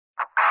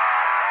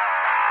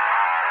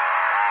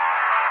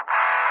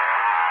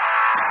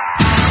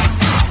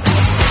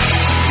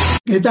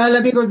¿Qué tal,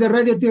 amigos de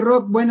Radio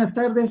T-Rock? Buenas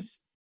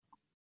tardes.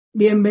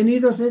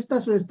 Bienvenidos a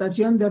esta su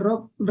estación de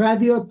rock,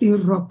 Radio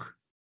T-Rock,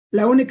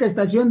 la única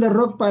estación de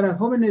rock para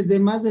jóvenes de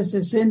más de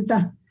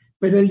 60,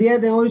 pero el día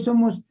de hoy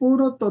somos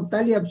puro,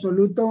 total y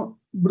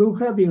absoluto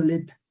Bruja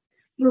Violeta.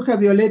 Bruja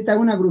Violeta,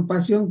 una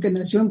agrupación que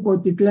nació en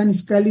Cuautitlán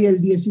Izcalli el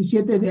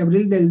 17 de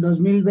abril del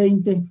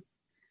 2020,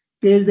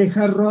 que es de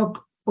hard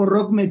rock o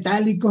rock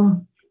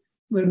metálico,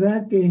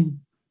 ¿verdad? Que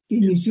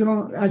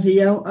inició hace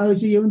ya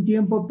un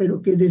tiempo,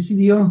 pero que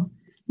decidió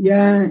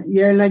ya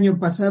el año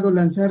pasado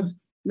lanzar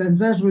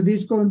su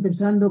disco,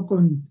 empezando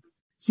con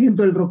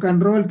Siente el rock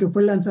and roll, que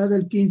fue lanzado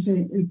el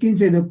 15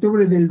 de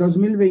octubre del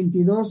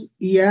 2022,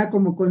 y ya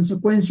como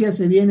consecuencia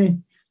se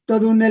viene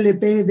todo un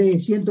LP de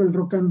Siente el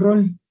rock and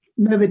roll,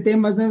 9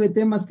 temas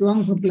que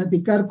vamos a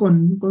platicar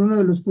con uno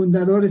de los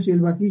fundadores y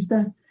el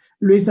bajista,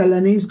 Luis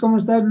Alanís. ¿Cómo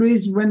estás,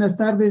 Luis? Buenas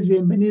tardes,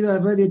 bienvenido a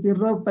Radio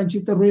T-Rock.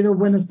 Panchito Ruido,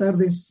 buenas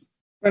tardes.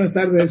 Buenas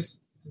tardes.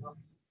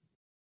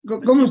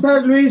 ¿Cómo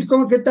estás, Luis?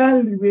 ¿Qué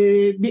tal?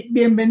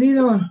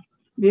 Bienvenido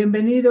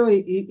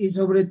y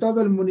sobre todo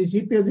el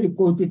municipio de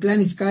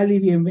Cuautitlán Izcalli,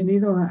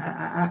 bienvenido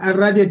a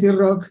Radio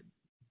T-Rock.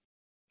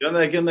 ¿Qué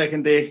onda,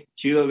 gente?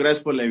 Chido,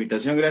 gracias por la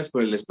invitación, gracias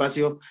por el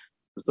espacio.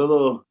 Pues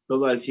todo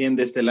al 100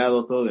 de este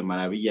lado, todo de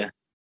maravilla.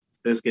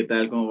 ¿Ustedes qué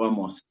tal? ¿Cómo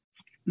vamos?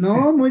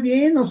 No, muy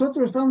bien,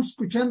 nosotros estamos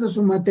escuchando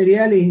su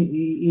material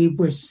y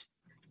pues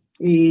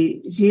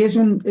sí, es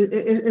un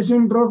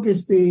rock,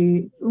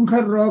 un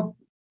hard rock.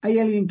 Hay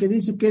alguien que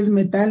dice que es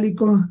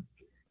metálico,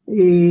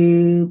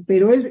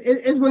 pero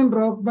es buen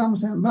rock,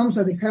 vamos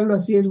a dejarlo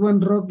así, es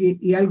buen rock,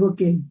 y algo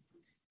que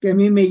a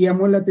mí me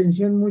llamó la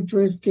atención mucho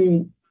es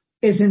que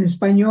es en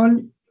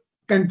español,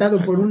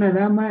 cantado por una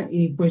dama,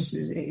 y pues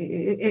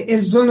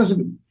esos son los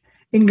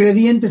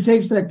ingredientes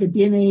extra que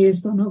tiene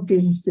esto, ¿no?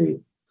 Que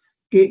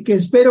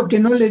espero que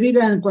no le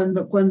digan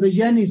cuando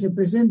Gianni se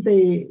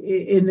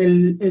presente en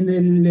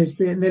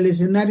el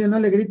escenario,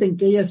 no le griten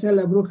que ella sea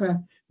la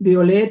Bruja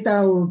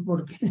Violeta, o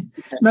porque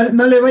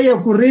no le vaya a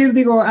ocurrir,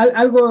 digo,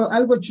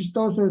 algo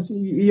chistoso.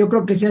 Sí, yo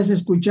creo que si has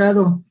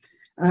escuchado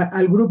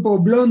al grupo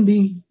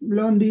Blondie,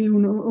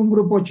 un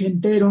grupo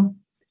ochentero,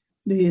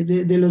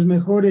 de los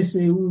mejores,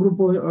 un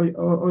grupo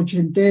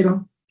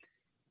ochentero,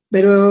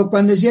 pero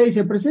cuando decía y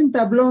se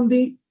presenta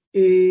Blondie,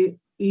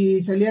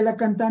 y salía la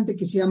cantante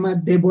que se llama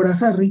Deborah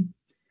Harry,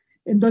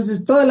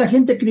 entonces toda la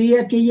gente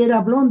creía que ella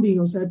era Blondie,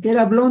 o sea, que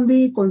era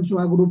Blondie con su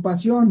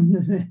agrupación,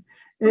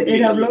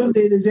 era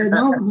Blondie, decía,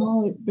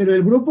 no, pero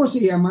el grupo se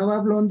llamaba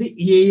Blondie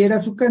y ella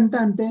era su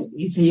cantante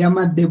y se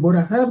llama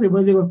Deborah Harry.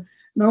 Pues digo,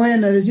 no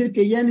vayan a decir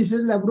que Yanis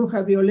es la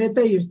Bruja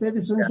Violeta y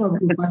ustedes son su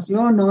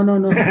agrupación, no.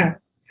 Son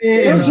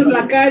sus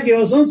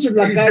lacayos. Son su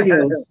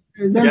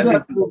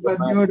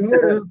agrupación, ¿no?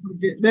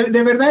 Porque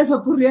de verdad eso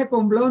ocurría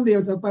con Blondie,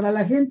 o sea, para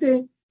la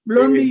gente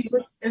Blondie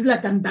es la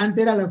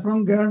cantante, era la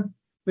front girl,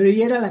 pero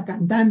ella era la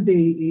cantante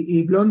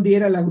y Blondie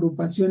era la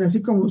agrupación,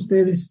 así como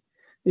ustedes.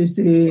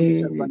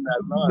 Violeta,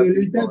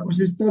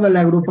 pues es toda la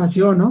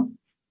agrupación, ¿no?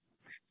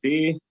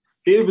 Sí,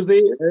 pues sí,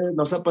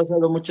 nos ha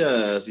pasado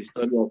muchas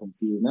historias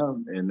así,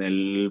 ¿no? En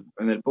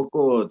el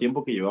poco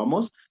tiempo que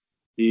llevamos,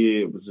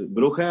 y pues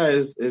Bruja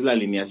es la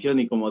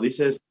alineación, y como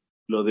dices,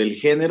 lo del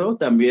género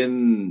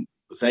también,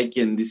 pues hay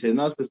quien dice,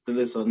 no, es que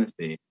ustedes son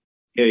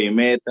heavy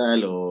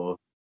metal o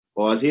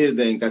así,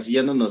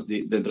 encasillándonos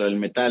dentro del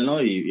metal,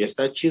 ¿no? Y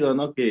está chido,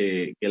 ¿no?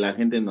 Que la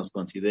gente nos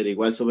considere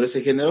igual sobre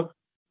ese género,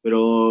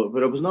 pero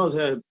pues no, o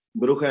sea,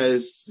 Bruja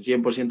es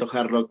 100%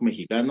 hard rock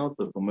mexicano,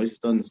 pues como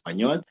dices, todo en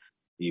español,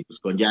 y pues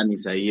con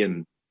Yanis ahí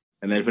en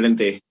el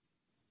frente.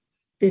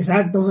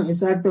 Exacto,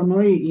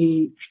 ¿no?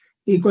 Y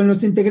con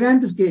los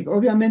integrantes, que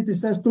obviamente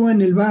estás tú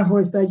en el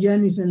bajo, está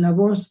Yanis en la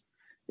voz,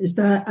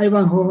 está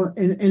Ivanhoe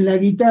en la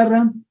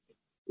guitarra,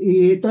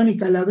 y Tony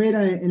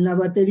Calavera en la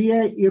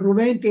batería, y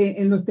Rubén que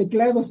en los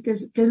teclados, que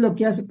es lo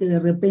que hace que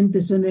de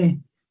repente suene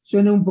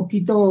un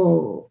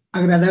poquito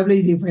agradable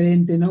y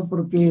diferente, ¿no?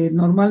 Porque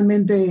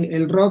normalmente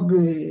el rock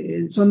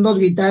son 2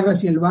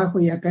 guitarras y el bajo,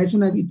 y acá es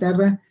una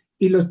guitarra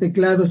y los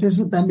teclados.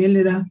 Eso también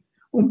le da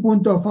un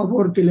punto a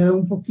favor, que le da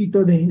un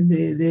poquito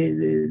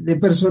de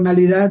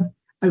personalidad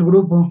al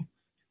grupo.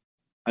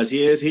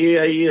 Así es, sí,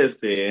 ahí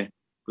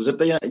pues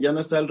ahorita ya no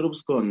está el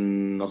Rubs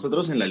con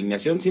nosotros en la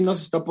alineación, sí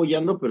nos está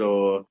apoyando,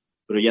 pero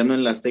ya no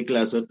en las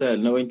teclas. Ahorita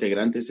el nuevo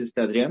integrante es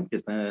Adrián, que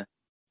está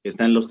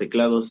en los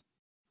teclados,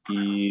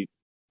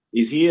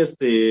 y sí,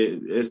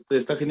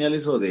 está genial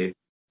eso de,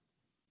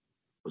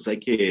 pues hay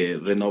que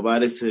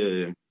renovar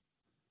ese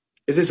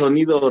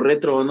sonido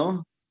retro,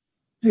 ¿no?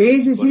 Sí,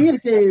 hay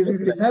que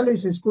regresarlo y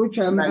se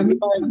escucha. Una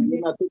tecla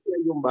y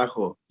un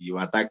bajo y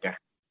bataca.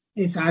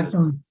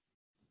 Exacto.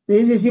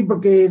 Sí,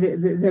 porque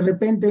de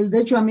repente, de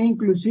hecho a mí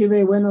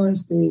inclusive, bueno,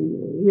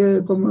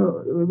 yo,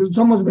 como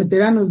somos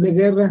veteranos de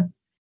guerra,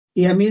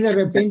 y a mí de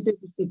repente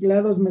los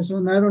teclados me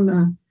sonaron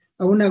a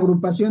una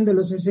agrupación de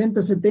los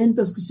 60,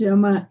 70 que se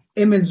llama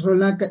Emerson,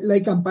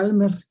 Lake and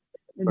Palmer.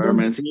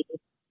 Entonces, sí,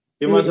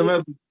 más o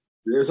menos.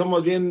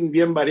 somos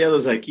bien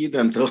variados aquí,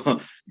 tanto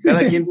cada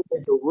quien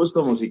tiene su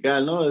gusto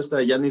musical, ¿no?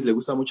 A Yanis le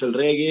gusta mucho el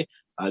reggae,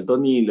 al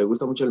Tony le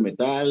gusta mucho el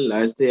metal,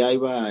 a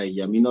Aiva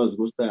y a mí nos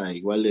gusta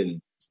igual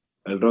el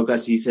rock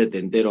así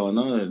setentero,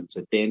 ¿no? El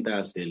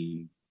setentas,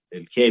 el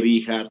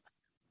heavy, hard.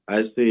 A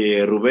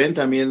Rubén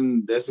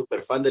también es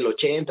súper fan del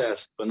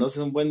ochentas,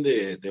 conoce un buen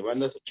de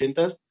bandas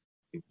ochentas,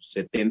 y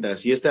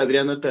setentas. Y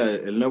Adrián,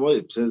 el nuevo,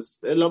 pues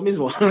es lo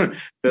mismo,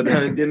 pero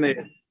también tiene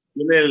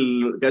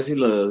casi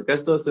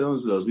todos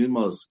tenemos los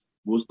mismos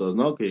gustos,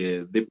 ¿no?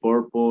 Que The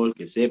Purple,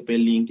 que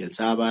Zeppelin, que el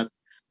Sabbath.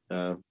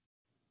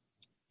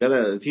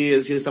 Sí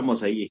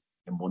estamos ahí,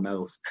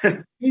 embonados.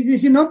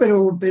 Sí, no,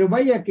 pero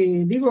vaya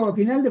que, digo, a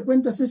final de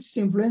cuentas, esas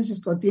influencias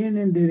que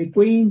tienen de The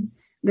Queen,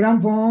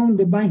 Grand Funk,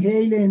 de Van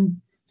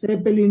Halen,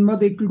 Zeppelin,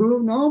 Motley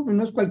Crue, no, pues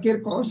no es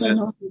cualquier cosa,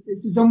 ¿no?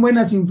 Son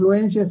buenas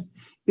influencias.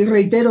 Y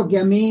reitero que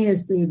a mí,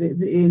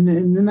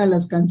 en una de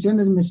las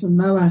canciones me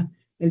sonaba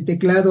el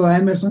teclado a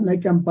Emerson,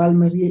 Lake and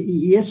Palmer,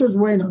 y eso es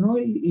bueno, ¿no?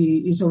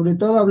 Y sobre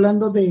todo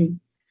hablando de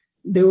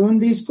un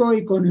disco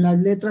y con las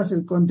letras,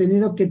 el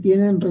contenido que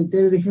tienen,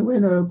 reitero, dije,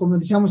 bueno, como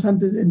decíamos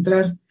antes de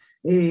entrar,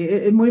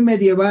 es muy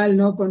medieval,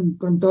 ¿no?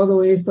 Con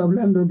todo esto,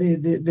 hablando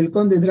del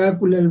conde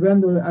Drácula,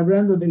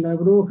 hablando de la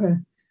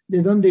bruja,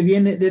 de dónde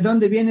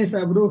viene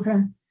esa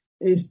bruja,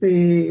 pues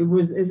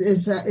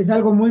es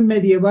algo muy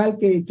medieval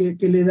que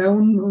le da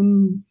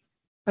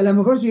a lo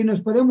mejor si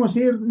nos podemos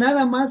ir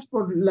nada más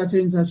por la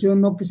sensación,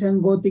 no que sean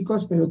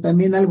góticos, pero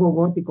también algo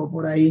gótico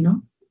por ahí,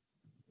 ¿no?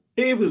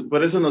 Sí, pues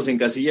por eso nos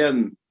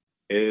encasillan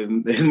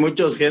en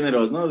muchos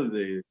géneros, ¿no?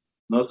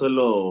 No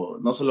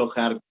solo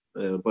hard.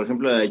 Por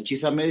ejemplo,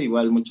 Hechízame,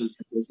 igual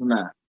es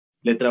una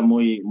letra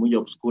muy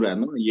obscura,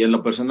 ¿no? Y en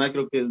lo personal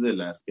creo que es de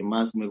las que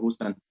más me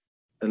gustan.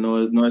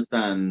 No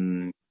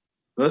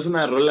es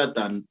una rola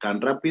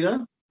tan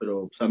rápida,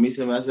 pero pues a mí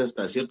se me hace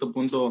hasta cierto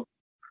punto,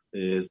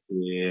 pues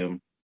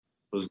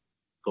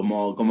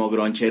como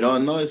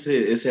groncherón, ¿no?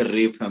 Ese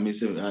riff a mí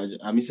se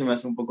me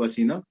hace un poco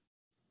así, ¿no?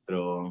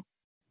 Pero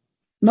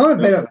no,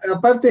 pero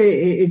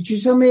aparte,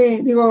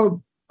 Hechízame,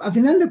 digo, a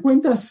final de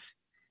cuentas,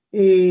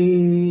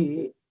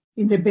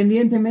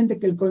 independientemente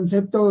que el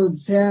concepto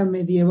sea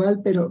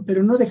medieval,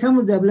 pero no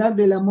dejamos de hablar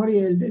del amor y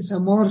el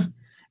desamor,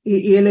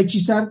 y el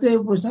hechizarte,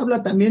 pues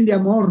habla también de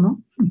amor,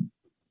 ¿no?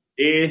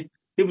 sí,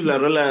 pues la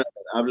rola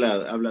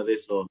habla de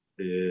eso,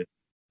 se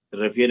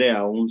refiere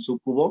a un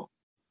súcubo,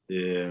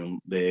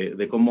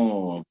 de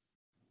cómo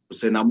pues,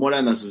 se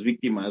enamoran a sus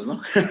víctimas,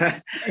 ¿no?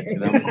 Se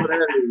enamoran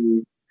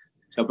y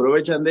se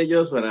aprovechan de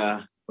ellos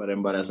para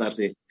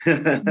embarazarse.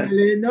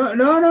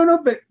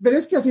 No, pero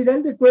es que a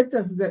final de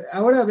cuentas,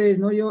 ahora ves,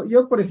 ¿no?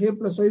 Yo por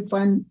ejemplo, soy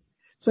fan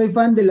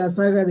de la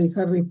saga de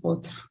Harry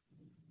Potter.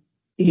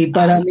 Y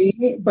para mí,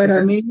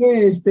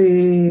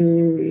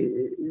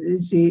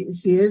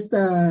 si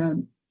esta,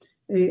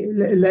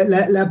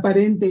 la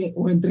aparente,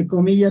 o entre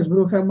comillas,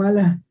 bruja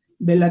mala,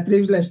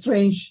 Bellatrix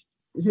Lestrange,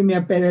 si me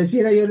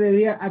apareciera, yo le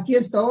diría, aquí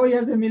estoy,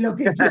 haz de mí lo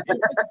que quieras.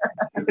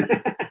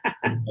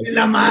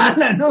 La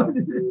mala, ¿no? Aquí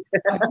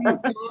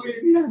estoy,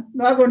 mira,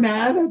 no hago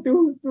nada,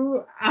 tú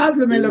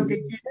hazme lo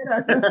que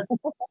quieras.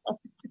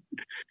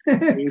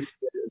 Sí,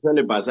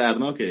 suele pasar,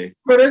 ¿no?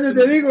 Por eso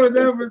te digo, o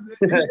sea, pues,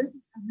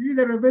 sí,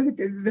 de repente,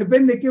 que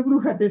depende de qué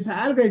bruja te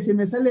salga, y si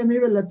me sale a mí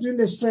Bellatrix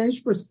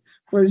Lestrange, pues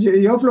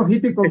yo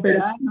flojito y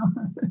cooperar, ¿no?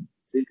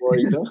 Sí,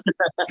 voy, ¿no?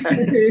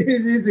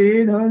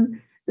 Sí, ¿no?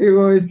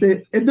 Digo,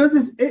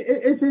 entonces,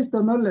 es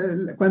esto, ¿no?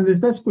 Cuando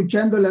estás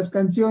escuchando las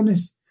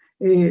canciones,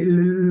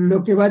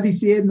 lo que va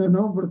diciendo,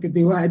 ¿no? Porque te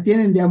digo,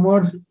 tienen de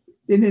amor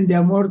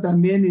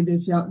también y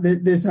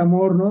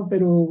desamor, ¿no?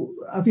 Pero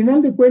a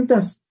final de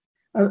cuentas,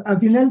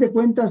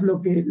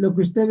 lo que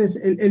ustedes,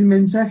 el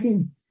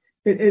mensaje,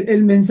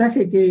 el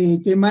mensaje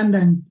que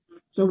mandan,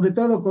 sobre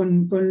todo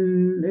con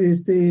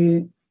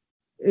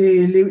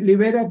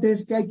libérate,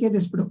 es que hay que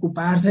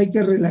despreocuparse, hay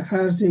que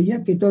relajarse,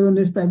 ya que todo en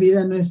esta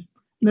vida no es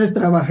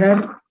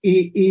trabajar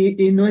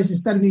y no es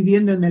estar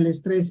viviendo en el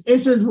estrés.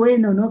 Eso es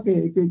bueno, ¿no?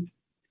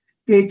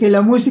 Que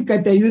la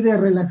música te ayude a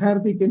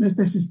relajarte y que no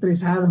estés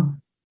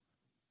estresado.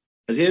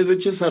 Así es, de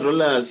hecho esa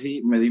rola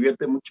sí me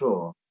divierte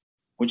mucho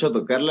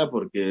tocarla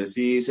porque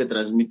sí se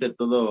transmite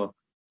todo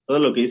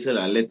lo que dice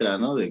la letra,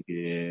 ¿no? De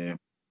que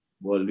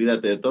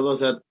olvídate de todo, o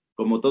sea,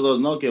 como todos,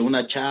 ¿no? Que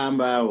una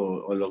chamba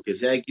o lo que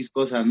sea, X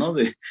cosa, ¿no?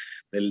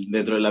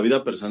 Dentro de la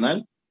vida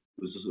personal,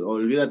 pues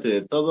olvídate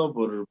de todo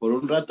por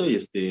un rato y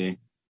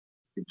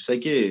pues hay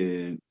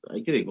que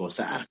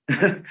gozar.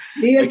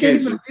 Y hay que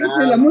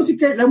divertirse,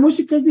 la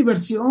música es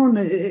diversión.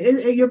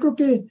 Yo creo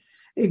que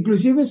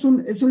inclusive es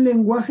un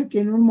lenguaje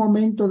que en un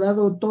momento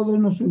dado todos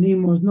nos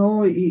unimos,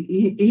 ¿no?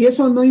 Y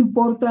eso no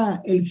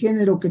importa el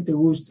género que te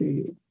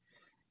guste.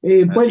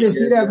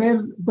 Puedes ir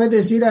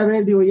a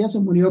ver, digo, ya se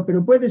murió,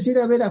 pero puedes ir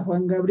a ver a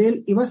Juan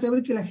Gabriel y vas a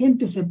ver que la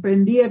gente se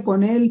prendía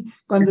con él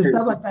cuando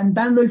estaba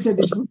cantando, él se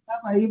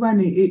disfrutaba,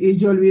 iban y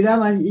se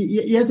olvidaban,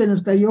 y ya se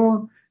nos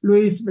cayó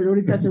Luis, pero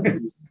ahorita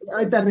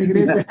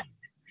regresa.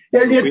 Ya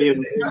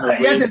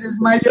se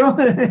desmayó.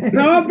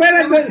 No,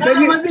 espérate.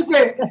 Nada más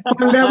dije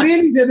Juan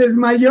Gabriel y se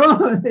desmayó.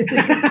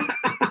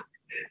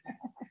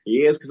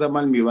 Y es que está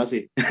mal mi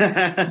base.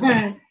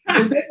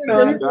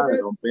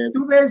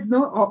 Tú ves,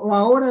 ¿no? O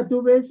ahora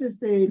tú ves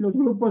los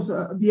grupos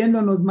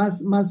viéndonos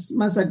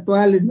más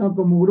actuales, ¿no?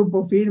 Como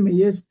Grupo Firme,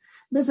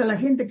 ves a la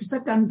gente que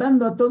está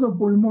cantando a todo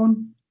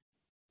pulmón.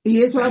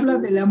 Y eso habla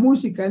de la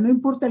música, no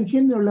importa el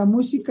género, la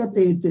música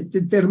te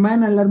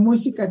hermana, la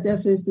música te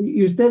hace esto.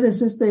 Y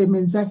ustedes este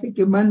mensaje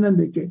que mandan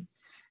de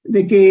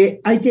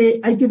que hay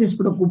que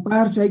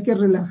despreocuparse, hay que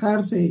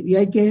relajarse y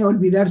hay que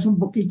olvidarse un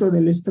poquito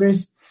del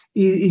estrés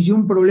y si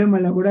un problema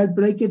laboral,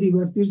 pero hay que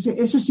divertirse,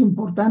 eso es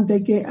importante,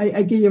 hay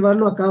que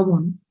llevarlo a cabo,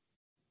 ¿no?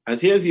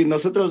 Así es, y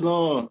nosotros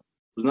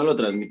pues no lo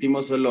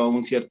transmitimos solo a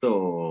un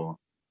cierto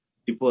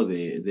tipo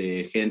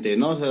de gente,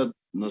 ¿no? O sea,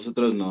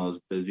 nosotros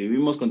nos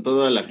desvivimos con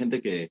toda la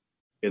gente que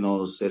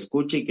nos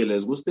escuche y que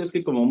les guste. Es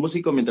que como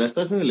músico, mientras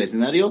estás en el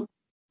escenario,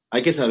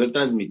 hay que saber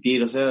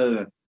transmitir, o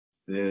sea,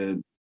 eh,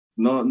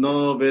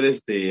 no ver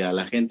a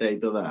la gente ahí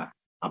toda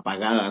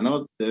apagada,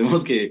 ¿no?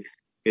 Tenemos que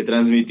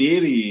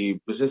transmitir y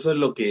pues eso es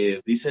lo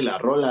que dice la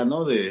rola,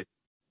 ¿no?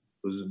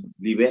 Pues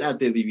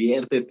libérate,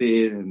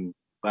 diviértete.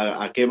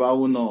 ¿A qué va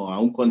uno? A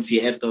un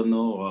concierto,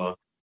 ¿no?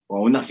 O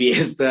a una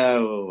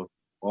fiesta o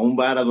a un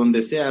bar, a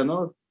donde sea,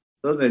 ¿no?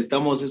 Entonces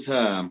necesitamos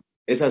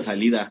esa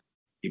salida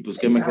y pues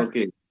qué mejor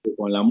que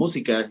con la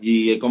música.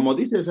 Y como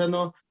dices, o sea,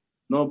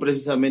 no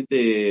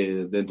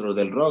precisamente dentro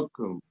del rock,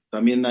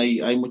 también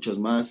hay muchos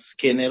más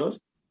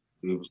géneros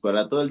y pues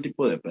para todo el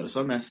tipo de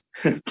personas.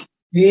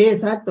 Sí,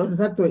 exacto.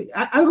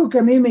 Algo que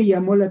a mí me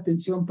llamó la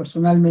atención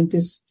personalmente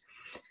es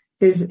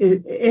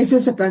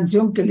esa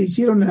canción que le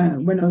hicieron a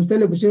usted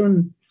le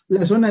pusieron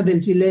La Zona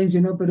del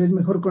Silencio, ¿no? Pero es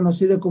mejor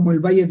conocida como el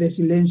Valle de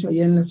Silencio,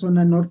 allá en la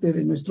zona norte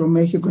de nuestro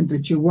México,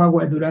 entre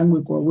Chihuahua, Durango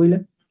y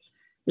Coahuila.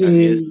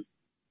 Así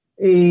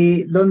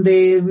es.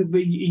 Donde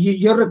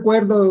yo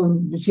recuerdo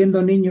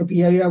siendo niño que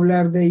ya iba a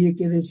hablar de ella y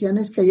que decían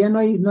es que allá no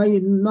hay,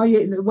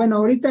 bueno,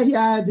 ahorita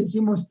ya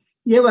decimos,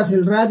 llevas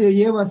el radio,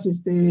 llevas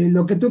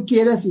lo que tú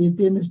quieras y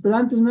tienes, pero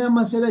antes nada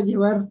más era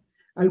llevar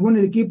algún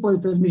equipo de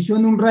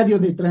transmisión, un radio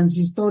de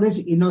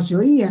transistores y no se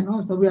oía,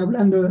 ¿no? Estaba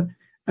hablando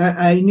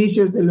a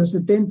inicios de los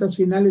 70s,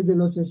 finales de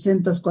los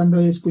 60s, cuando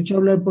escuché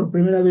hablar por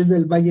primera vez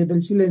del Valle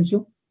del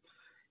Silencio.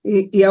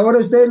 Y ahora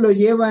ustedes lo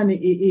llevan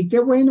y qué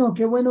bueno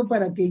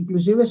para que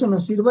inclusive eso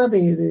nos sirva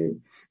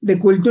de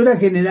cultura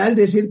general,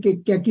 decir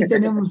que aquí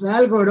tenemos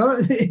algo, ¿no?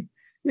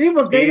 Sí,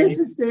 porque hay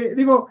veces que,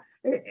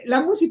 la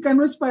música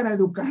no es para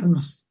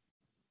educarnos,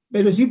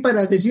 pero sí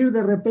para decir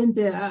de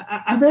repente,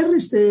 a ver,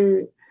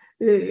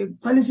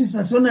 ¿cuál es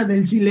esa zona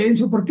del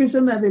silencio? ¿Por qué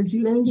zona del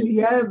silencio? Y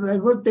ya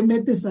mejor te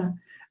metes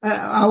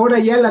ahora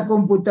ya a la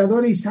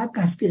computadora y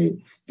sacas que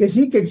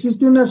sí, que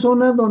existe una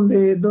zona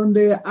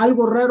donde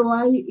algo raro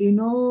hay y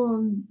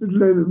no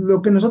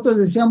lo que nosotros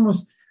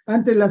decíamos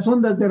antes, las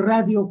ondas de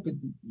radio, que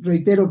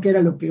reitero que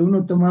era lo que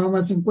uno tomaba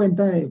más en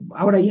cuenta,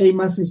 ahora ya hay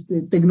más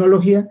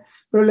tecnología,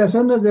 pero las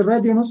ondas de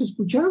radio no se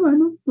escuchaban,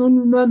 ¿no?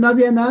 No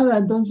había nada,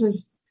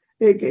 entonces,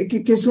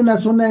 que es una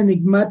zona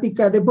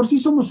enigmática, de por sí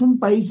somos un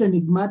país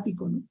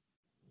enigmático, ¿no?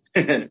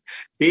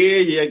 Sí,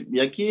 y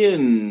aquí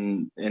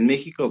en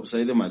México pues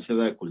hay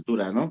demasiada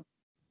cultura, ¿no?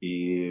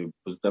 Y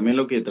pues también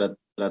lo que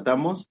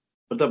tratamos,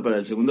 ahorita para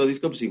el segundo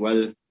disco, pues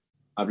igual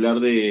hablar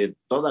de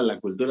toda la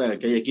cultura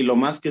que hay aquí, lo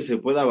más que se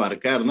pueda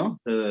abarcar, ¿no?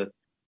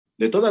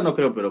 De toda no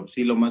creo, pero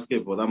sí lo más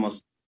que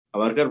podamos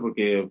abarcar,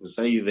 porque pues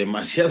hay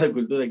demasiada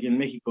cultura aquí en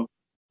México,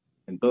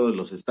 en todos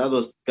los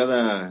estados,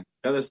 cada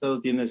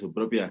estado tiene su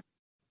propia,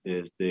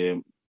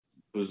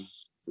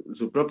 pues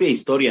su propia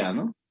historia,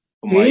 ¿no?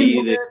 Como Sí,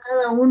 ahí de...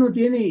 cada uno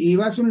tiene y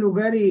vas a un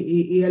lugar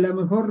y a lo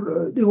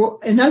mejor,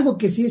 en algo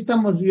que sí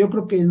estamos, yo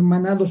creo que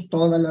hermanados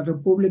toda la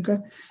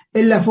República,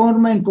 es la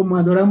forma en cómo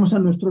adoramos a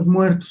nuestros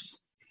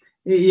muertos.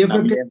 Yo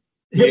creo que También,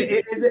 sí.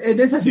 en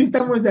esa sí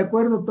estamos de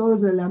acuerdo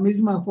todos de la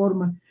misma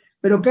forma,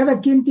 pero cada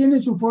quien tiene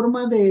su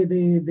forma de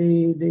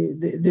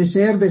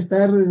ser, de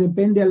estar,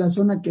 depende a la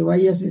zona que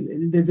vayas,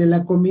 desde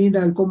la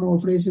comida, al cómo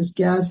ofreces,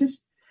 qué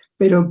haces,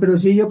 pero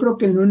sí, yo creo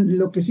que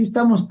lo que sí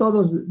estamos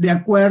todos de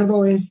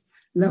acuerdo es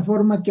la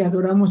forma que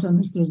adoramos a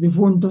nuestros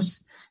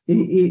difuntos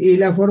y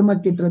la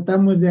forma que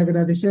tratamos de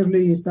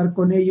agradecerle y estar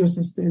con ellos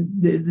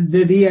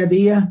de día a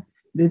día,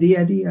 de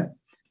día a día.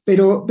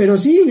 Pero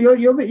sí,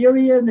 yo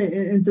veía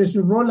entre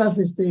sus rolas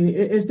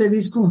este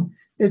disco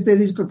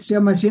que se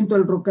llama Siento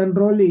el Rock and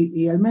Roll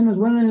y al menos,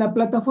 bueno, en la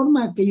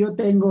plataforma que yo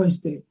tengo,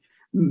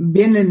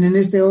 vienen en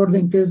este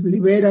orden que es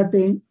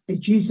Libérate,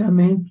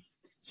 Hechízame,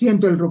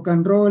 Siento el Rock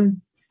and Roll,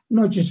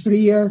 Noches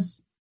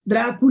Frías,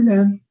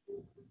 Drácula,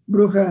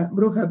 Bruja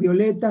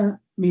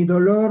Violeta, Mi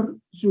Dolor,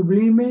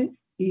 Sublime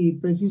y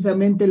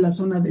precisamente La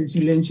Zona del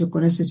Silencio,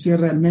 con ese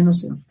cierre al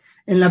menos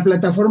en la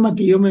plataforma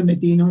que yo me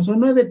metí, ¿no? Son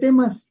 9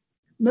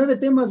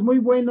 temas muy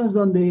buenos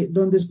donde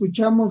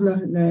escuchamos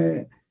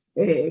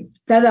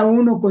cada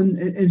uno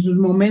en sus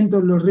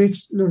momentos, los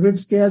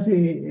riffs que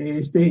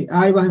hace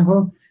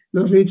Ivanhoe,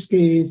 los riffs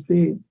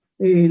que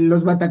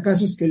los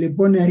batacazos que le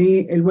pone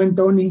ahí el buen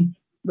Tony,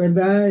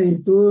 ¿verdad?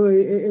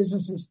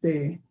 Esos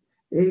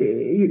Yo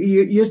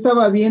te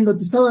estaba viendo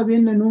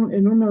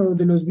en uno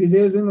de los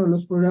videos de uno de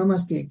los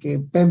programas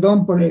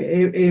perdón por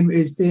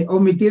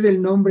omitir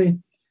el nombre,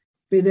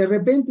 que de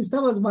repente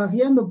estabas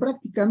bajeando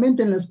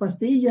prácticamente en las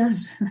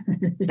pastillas.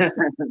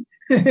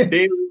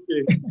 Sí,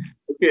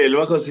 es que el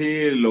bajo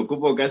sí lo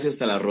ocupo casi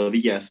hasta las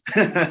rodillas.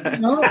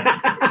 ¿No?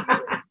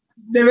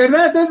 De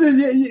verdad,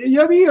 entonces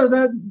yo vi, o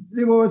sea,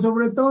 digo,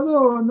 sobre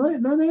todo, no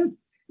es,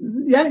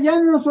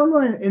 ya no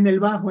solo en el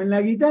bajo, en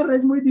la guitarra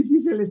es muy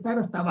difícil estar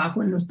hasta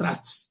abajo en los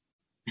trastes.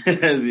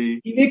 Sí.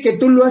 Y vi que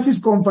tú lo haces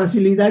con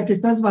facilidad, que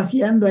estás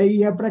bajeando ahí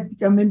ya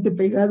prácticamente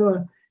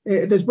pegado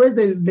después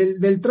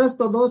del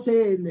trasto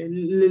 12,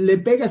 le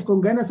pegas con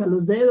ganas a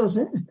los dedos,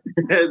 ¿eh?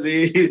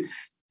 Sí,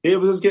 sí,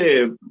 pues es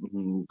que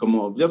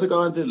como yo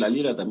tocaba antes la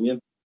lira también,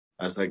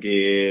 hasta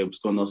que pues,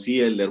 conocí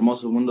el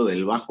hermoso mundo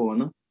del bajo,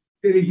 ¿no?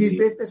 Te Y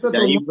dijiste, este es de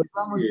otro ahí mundo,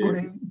 vamos por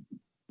él.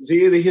 sí,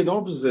 dije,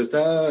 no, pues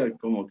está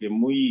como que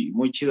muy,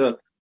 muy chido,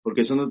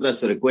 porque son otras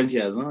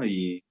frecuencias, ¿no?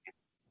 Y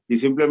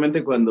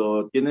simplemente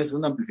cuando tienes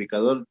un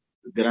amplificador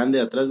grande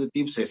atrás de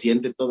ti, pues, se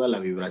siente toda la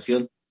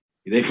vibración.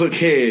 Y de ahí fue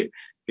que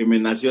me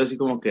nació así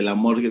como que el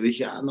amor, que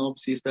dije, no,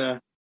 pues sí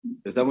está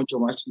mucho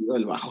más chido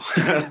el bajo.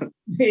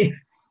 Sí.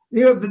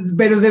 Digo,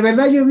 pero de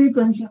verdad yo vi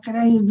cuando dije,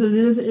 caray,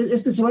 entonces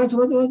este se va,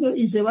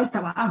 y se va hasta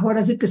abajo,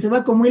 ahora sí que se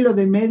va como hilo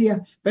de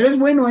media, pero es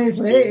bueno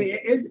eso,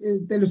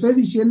 te lo estoy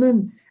diciendo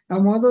a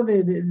modo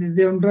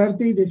de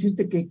honrarte y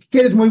decirte que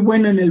eres muy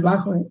bueno en el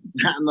bajo, ¿eh?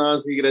 No,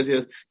 sí,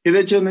 gracias. Sí, de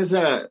hecho,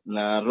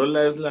 la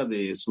rola es la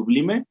de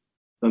Sublime,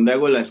 donde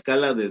hago la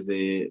escala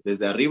desde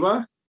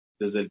arriba,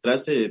 desde el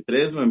traste de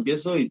 3 lo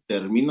empiezo y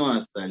termino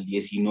hasta el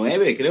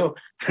 19, creo.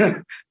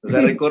 O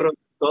sea, recorro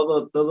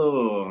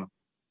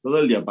todo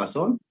el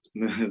diapasón,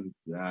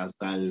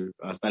 hasta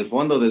el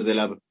fondo, de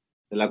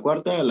la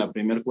cuarta a la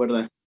primer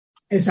cuerda.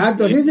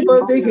 Exacto, Y sí, sí,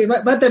 te dije,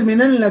 va a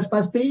terminar en las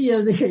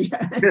pastillas, dije ya.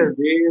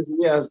 sí,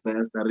 sí, hasta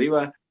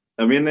arriba.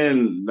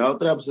 También la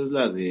otra, pues es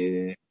la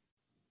de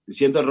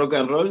Siento rock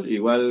and roll,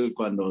 igual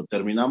cuando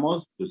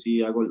terminamos, pues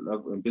sí,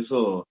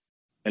 empiezo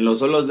en los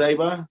solos de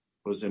Aiva,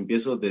 pues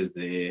empiezo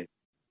desde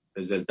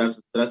el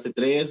traste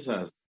 3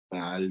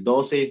 hasta el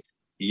 12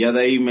 y ya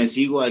de ahí me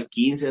sigo al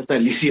 15 hasta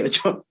el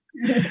 18.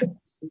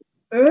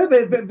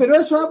 Pero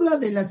eso habla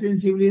de la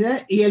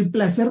sensibilidad y el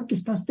placer que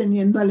estás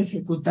teniendo al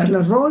ejecutar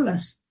las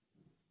rolas.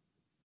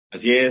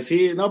 Así es,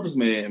 sí, no, pues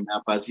me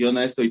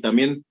apasiona esto y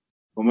también,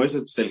 como es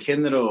pues el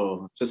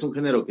género, pues es un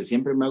género que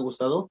siempre me ha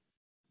gustado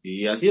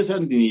y así es,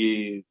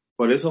 y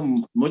por eso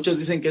muchos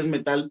dicen que es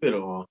metal,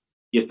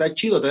 y está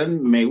chido,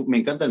 también me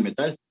encanta el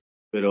metal,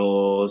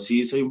 pero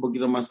sí soy un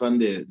poquito más fan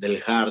del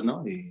hard,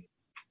 ¿no? Y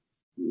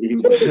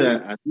pues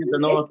así, o sea, Es,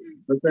 no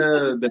es que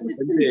está, de de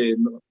repente, repente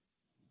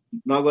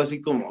no hago así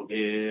como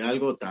que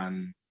algo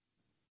tan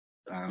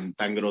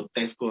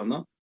grotesco,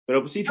 ¿no?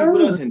 Pero pues sí, ah,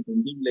 figuras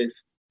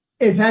entendibles.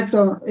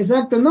 exacto,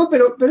 exacto, no,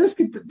 pero es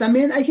que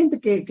también hay gente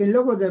que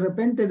luego de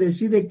repente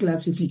decide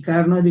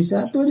clasificar, ¿no? Dice,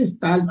 tú eres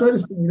tal, tú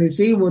eres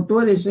progresivo, tú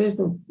eres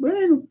esto.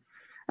 Bueno,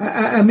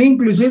 a mí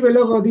inclusive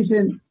luego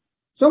dicen,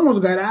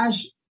 somos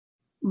garage.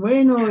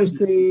 Bueno,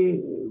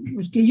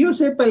 pues que yo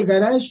sepa, el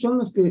garage son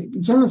los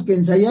que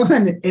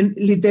ensayaban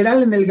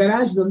literal en el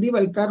garage donde iba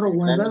el carro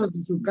guardado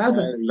de su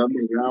casa. El Los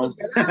underground.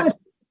 garages.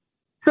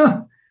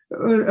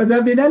 O sea,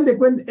 al final de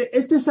cuentas,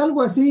 este es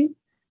algo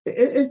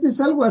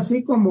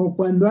así como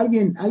cuando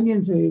alguien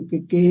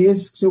que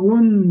es,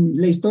 según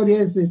la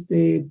historia, es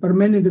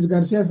Parménides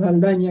García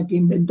Saldaña, que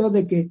inventó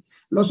de que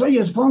los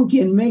hoyos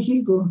funky en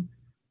México,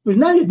 pues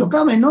nadie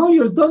tocaba en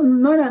hoyos,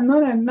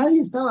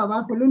 nadie estaba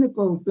abajo, el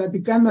único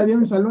platicando, había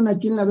un salón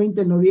aquí en la 20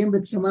 de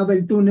noviembre que se llamaba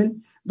El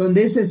Túnel,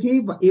 donde ese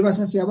sí,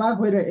 ibas hacia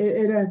abajo,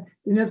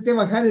 tenías que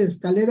bajar las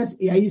escaleras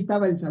y ahí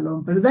estaba el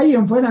salón, pero de ahí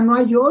en fuera no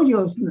hay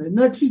hoyos,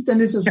 no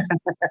existen esos.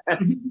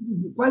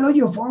 ¿Cuál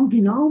hoyo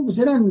funky? No, pues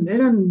eran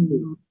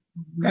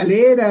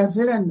galeras,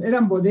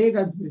 eran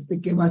bodegas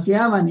que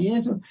vaciaban y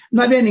eso,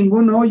 no había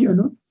ningún hoyo,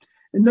 ¿no?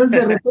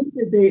 Entonces de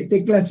repente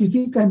te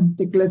clasifican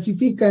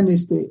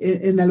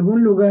en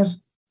algún lugar,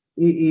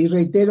 y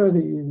reitero,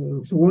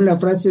 según la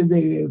frase es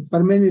de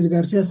Parménides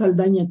García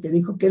Saldaña, que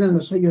dijo que eran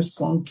los hoyos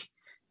funky,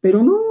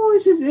 pero no,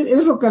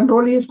 es rock and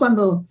roll y es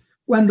cuando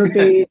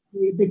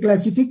te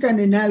clasifican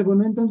en algo,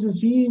 ¿no? Entonces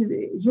sí,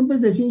 siempre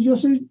es decir,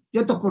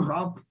 yo toco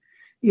rock,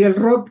 y el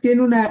rock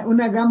tiene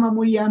una gama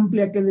muy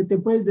amplia que te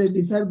puedes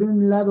deslizar de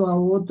un lado a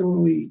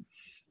otro,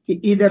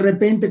 y de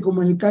repente,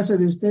 como en el caso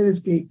de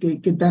ustedes,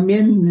 que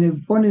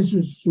también ponen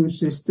sus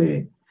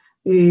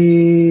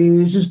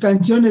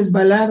canciones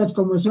baladas,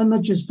 como son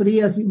Noches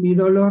Frías y Mi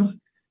Dolor,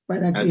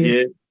 para Así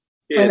que, es.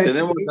 Que para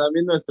tenemos que,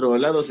 también nuestro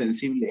lado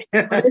sensible.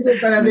 por eso,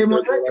 para Nuestro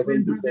demostrar que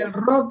dentro corazoncito. del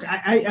rock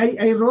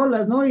hay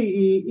rolas, ¿no?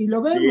 Y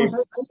lo vemos, Sí,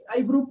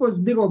 hay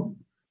grupos, digo,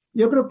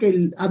 yo creo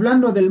que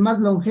hablando del más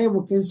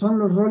longevo, que son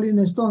los Rolling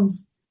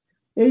Stones,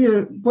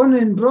 ellos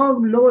ponen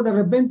rock, luego de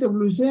repente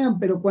blusean,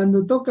 pero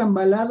cuando tocan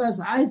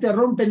baladas, ¡ay, te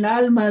rompen el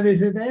alma!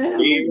 sí,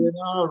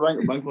 no,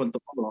 van con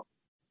todo.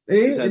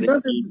 Esa de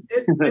Entonces,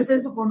 es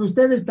eso con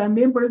ustedes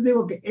también, por eso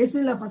digo que esa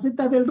es la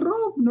faceta del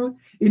rock, ¿no?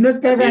 Y no es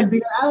que así hagan, es.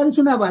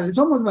 digan,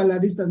 somos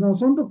baladistas, no,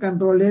 son rock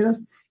and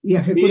rolleras y Sí,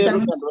 el ejecutan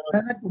rock una and roll.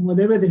 balada como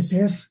debe de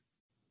ser.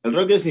 El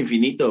rock es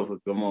infinito,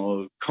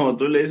 como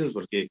tú le dices,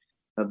 porque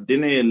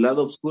tiene el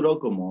lado oscuro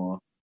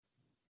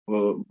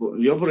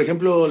yo, por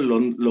ejemplo,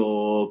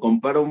 lo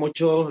comparo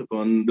mucho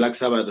con Black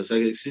Sabbath. O sea,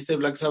 existe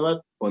Black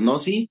Sabbath con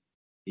Ozzy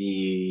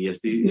y Y no,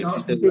 existe sí, sí, Black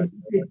sí, Sabbath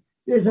sí,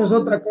 eso es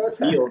con otra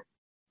cosa. Dio.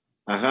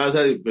 Ajá, o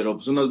sea, pero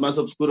pues uno es más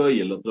oscuro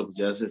y el otro pues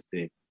ya es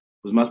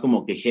pues más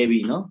como que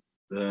heavy, ¿no?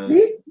 O sea,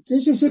 Sí,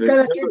 sí, sí, sí, pero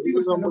cada quien yo digo,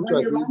 veo se lo va mucho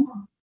así.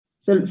 llevando.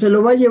 Se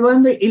lo va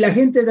llevando y la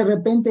gente de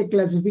repente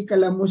clasifica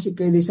la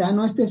música y dice,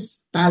 no, este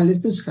es tal,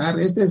 este es hard,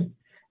 este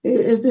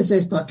es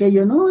esto,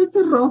 aquello. No, este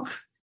es rock.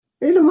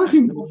 Es lo más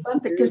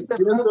importante que este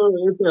Sí, rock.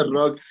 esto es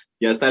rock.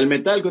 Y hasta el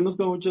metal,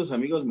 conozco muchos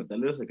amigos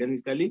metaleros acá en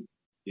Izcali,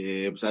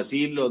 que pues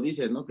así lo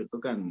dicen, ¿no? Que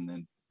tocan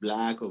en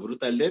Black o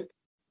Brutal Death,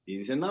 y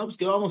dicen, no, pues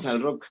que vamos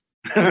al rock.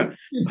 Vamos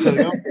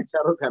a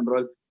echar rock and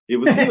roll. Y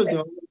pues sí,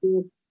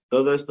 últimamente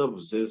todo esto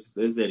pues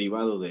es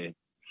derivado del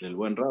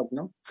buen rock,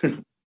 ¿no?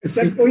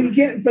 Exacto.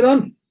 Oye,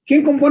 perdón,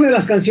 ¿quién compone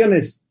las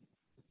canciones?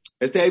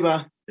 Ahí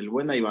va, el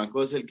buen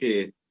Ivanko es el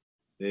que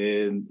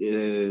eh,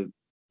 eh,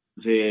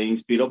 se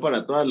inspiró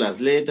para todas las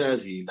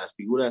letras y las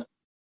figuras.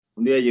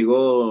 Un día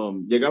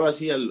llegaba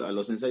así a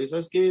los ensayos,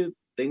 ¿sabes qué?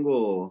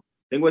 Tengo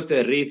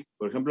este riff,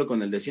 por ejemplo,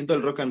 con el de Siento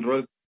el rock and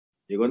roll.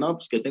 Llegó, no,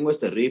 pues que tengo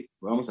este riff,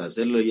 vamos a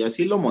hacerlo. Y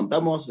así lo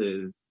montamos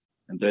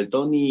entre el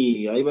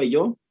Tony, Aiba y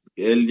yo.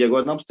 Él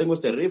llegó, no, pues tengo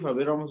este riff, a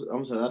ver,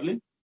 vamos a darle.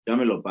 Ya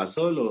me lo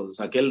pasó, lo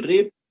saqué el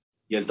riff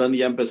y el Tony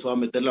ya empezó a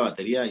meter la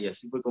batería y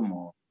así fue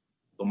como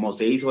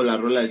se hizo la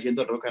rola de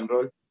Siento el rock and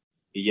roll.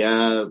 Y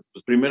ya,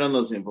 pues primero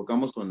nos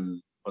enfocamos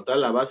con toda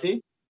la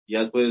base y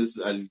ya después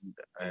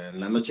en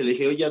la noche le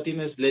dije, oye, ¿ya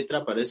tienes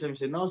letra para eso? Y me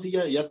dice, no, sí,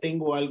 ya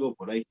tengo algo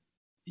por ahí.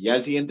 Y ya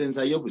el siguiente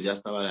ensayo, pues ya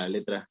estaba la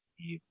letra.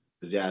 Y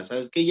pues ya,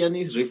 ¿sabes qué,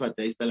 Yanis?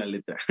 Rífate, ahí está la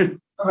letra.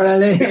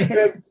 Órale.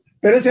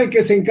 Pero es el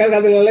que se encarga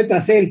de las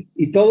letras, él,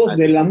 y todos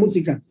de Así. la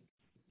música.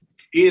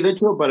 Y de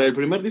hecho, para el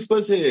primer disco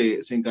él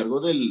se encargó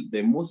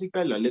de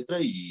música, la letra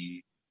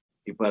y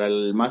para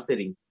el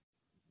mastering.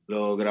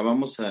 Lo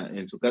grabamos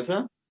en su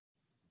casa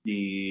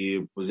y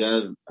pues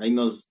ya ahí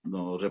nos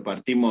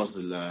repartimos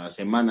la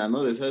semana,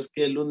 ¿no? De, ¿sabes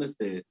qué? El lunes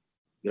te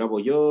grabo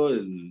yo,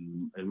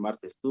 el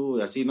martes tú,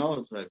 así, ¿no?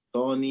 O sea,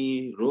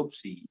 Tony,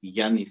 Rups y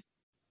Yanis.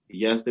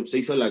 Y ya pues, se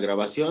hizo la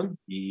grabación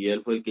y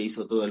él fue el que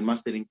hizo todo el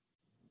mastering.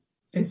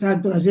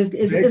 Exacto, así es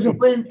que eso Perfecto.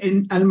 fue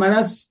en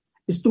Almaraz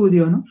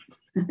Estudio, ¿no?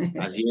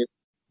 Así es.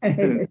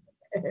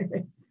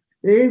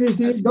 Sí, sí,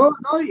 sí, Así no,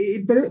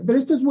 es. no, pero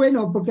esto es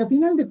bueno, porque a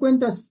final de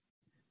cuentas,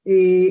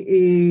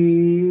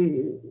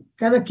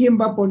 cada quien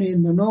va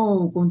poniendo,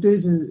 ¿no? Como tú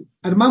dices,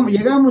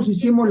 llegamos,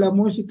 hicimos la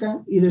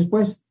música y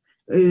después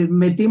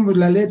metimos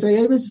la letra, y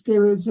hay veces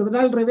que se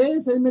da al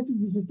revés, hay veces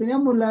que dices,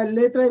 teníamos la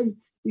letra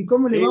y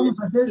 ¿cómo le Sí, vamos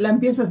a hacer? La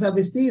empiezas a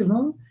vestir,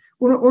 ¿no?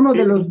 Uno sí,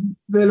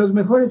 de los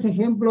mejores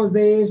ejemplos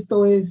de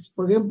esto es,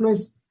 por ejemplo,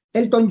 es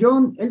Elton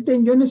John.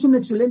 Elton John es un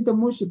excelente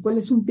músico, él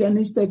es un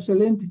pianista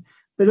excelente,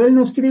 pero él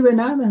no escribe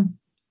nada.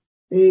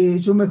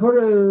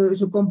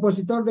 Su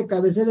compositor de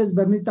cabecera es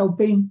Bernie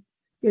Taupin,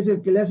 que es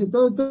el que le hace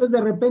todo. Entonces,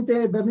 de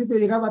repente, Bernie te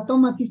llegaba,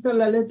 toma, aquí está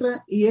la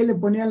letra, y él le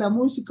ponía la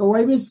música. O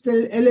hay veces que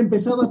él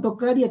empezaba a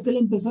tocar y aquel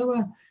empezaba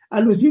a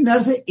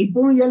alucinarse y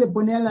pum, ya le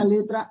ponía la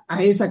letra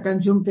a esa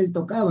canción que él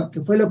tocaba, que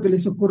fue lo que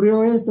les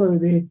ocurrió esto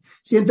de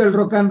Siento el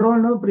rock and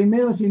roll, ¿no?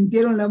 Primero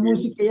sintieron la sí.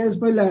 música y ya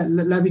después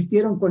la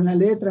vistieron con la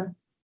letra.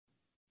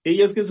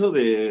 Y es que eso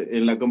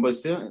en la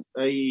composición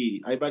hay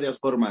varias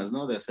formas,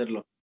 ¿no? De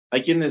hacerlo.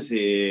 Hay quienes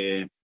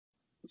se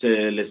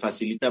les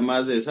facilita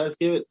más de, ¿sabes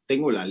qué?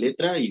 Tengo la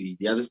letra y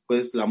ya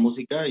después la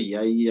música y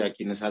hay a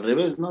quienes al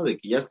revés, ¿no? De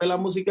que ya está la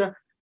música,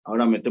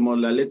 ahora metemos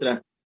la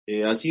letra.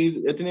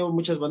 Así he tenido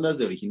muchas bandas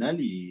de original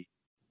y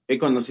he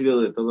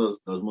conocido de todos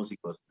los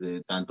músicos,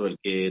 de tanto el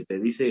que te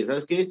dice,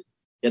 ¿sabes qué?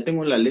 Ya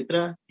tengo la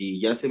letra y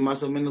ya sé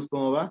más o menos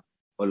cómo va,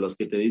 o los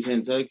que te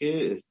dicen, ¿sabes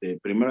qué?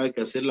 Primero hay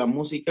que hacer la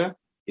música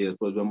y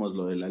después vemos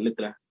lo de la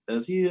letra.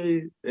 Así,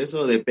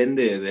 eso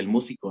depende del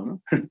músico,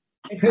 ¿no?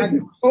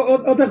 Exacto.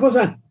 Otra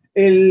cosa,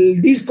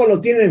 ¿el disco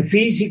lo tienen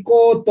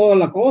físico, toda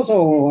la cosa,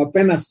 o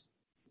apenas?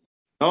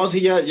 No,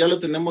 sí, ya lo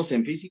tenemos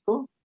en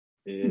físico.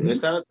 Ujú.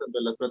 Está tanto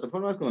en las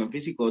plataformas como en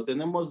físico.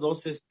 Tenemos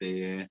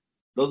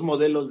dos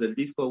modelos del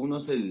disco. Uno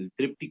es el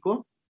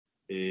tríptico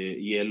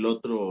y el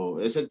otro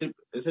es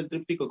el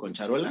tríptico con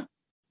charola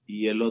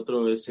y el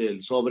otro es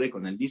el sobre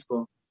con el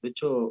disco. De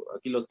hecho,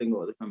 aquí los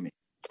tengo. Déjame.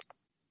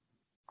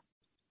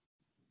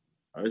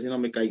 A ver si no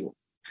me caigo.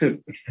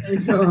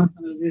 Eso,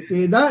 sí,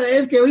 sí. No,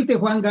 es que oíste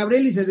Juan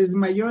Gabriel y se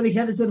desmayó,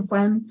 dejé de ser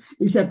fan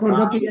y se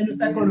acordó Ah, que ya pues no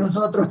está con sí.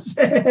 nosotros.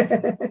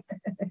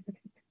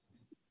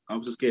 No,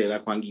 pues es que era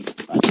Juan Guis.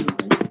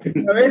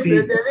 ¿No ves? Te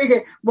Sí.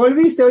 dije,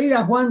 volviste a oír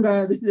a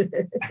Juanga.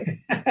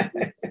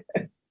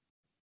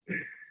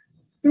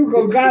 Tú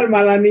con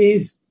calma,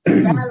 Lanis.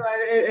 Claro,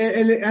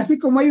 así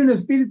como hay un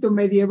espíritu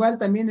medieval,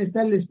 también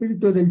está el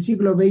espíritu del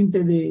siglo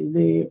XX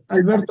de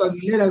Alberto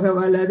Aguilera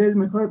Valadez,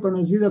 mejor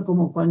conocido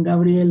como Juan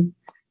Gabriel,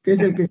 que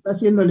es el que está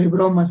haciéndole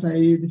bromas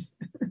ahí.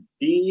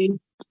 Sí,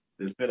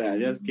 espera,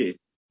 ya es que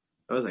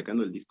estaba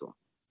sacando el disco.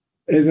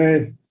 Eso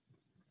es.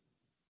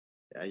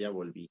 Ya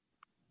volví.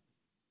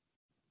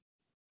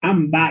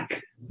 I'm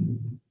back.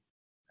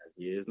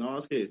 Así es, no,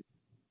 es que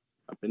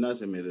apenas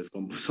se me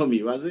descompuso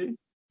mi base,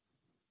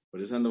 por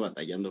eso ando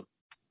batallando.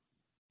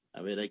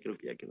 A ver, ahí creo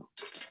que ya quedó.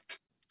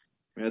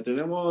 Mira,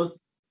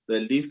 tenemos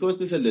del disco,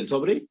 este es el del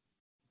sobre.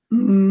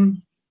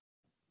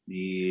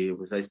 Y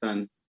pues ahí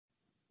están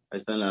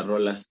las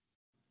rolas.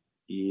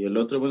 Y el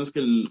otro, bueno, es que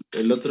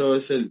el otro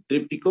es el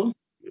tríptico.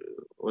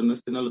 Bueno,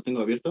 este no lo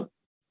tengo abierto,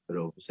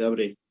 pero pues se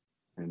abre.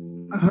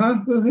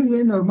 Ajá, pues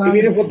es normal. Y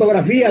vienen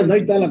fotografías, ¿no?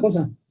 Y toda la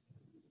cosa.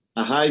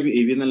 Ajá,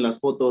 y vienen las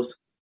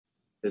fotos.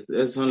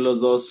 Esos son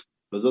los dos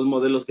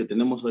modelos que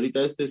tenemos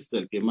ahorita. Este es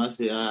el que más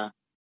se ha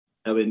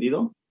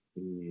vendido.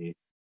 Y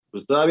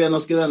pues todavía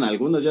nos quedan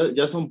algunas,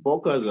 ya son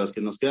pocas las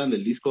que nos quedan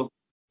del disco,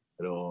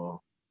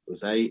 pero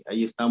pues ahí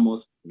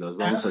estamos, los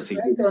vamos a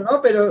seguir.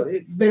 ¿No? Pero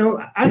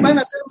van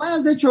a ser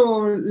más. De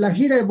hecho, la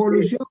gira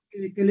Evolución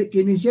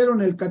que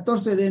iniciaron el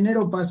 14 de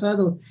enero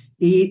pasado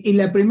y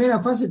la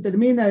primera fase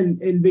termina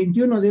el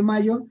 21 de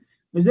mayo,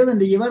 pues deben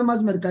de llevar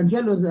más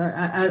mercancía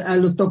a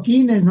los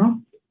toquines,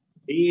 ¿no?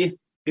 Sí,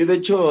 de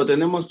hecho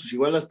tenemos pues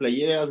igual las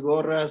playeras,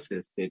 gorras,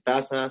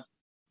 tazas,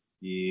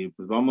 y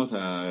pues vamos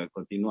a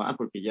continuar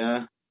porque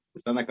ya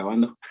están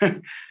acabando.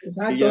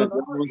 Exacto, ya ¿no?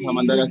 vamos a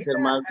mandar a hacer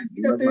más.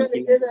 Todavía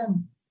le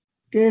quedan,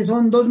 que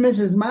son 2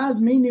 meses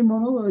más mínimo,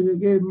 ¿no?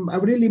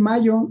 Abril y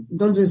mayo,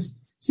 entonces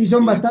sí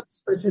son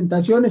bastantes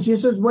presentaciones y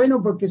eso es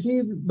bueno porque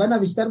sí van a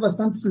visitar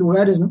bastantes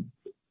lugares, ¿no?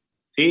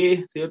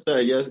 Sí, cierto,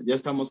 ya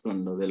estamos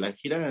con lo de la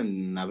gira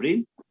en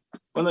abril.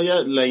 Bueno,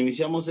 ya la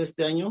iniciamos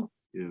este año,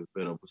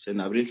 pero pues en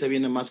abril se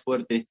viene más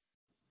fuerte.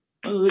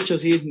 Bueno, de hecho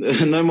sí,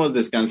 no hemos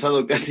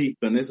descansado casi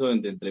con eso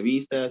entre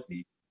entrevistas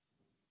y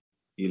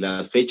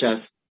las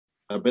fechas.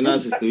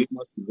 Apenas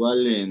estuvimos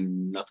igual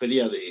en la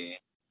feria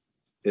de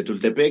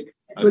Tultepec.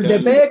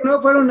 Tultepec,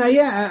 ¿no? Fueron ahí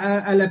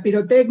a la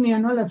pirotecnia,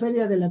 ¿no? A la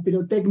feria de la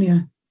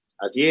pirotecnia.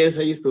 Así es,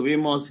 ahí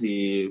estuvimos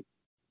y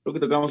creo que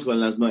tocamos con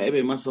las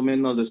 9 más o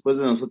menos. Después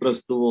de nosotros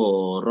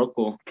estuvo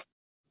Rocco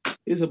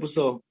y se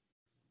puso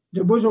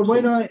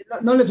bueno,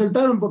 no le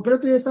soltaron, porque el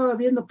otro día estaba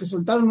viendo que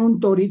soltaron un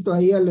torito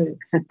ahí a los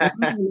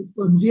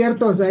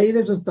conciertos ahí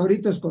de esos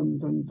toritos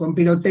con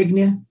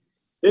pirotecnia.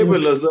 Sí,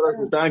 pues los toros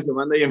estaban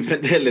quemando ahí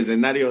enfrente del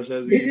escenario, o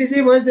sea, sí.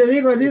 Sí, pues te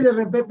digo así de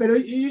repente, pero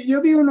yo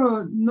vi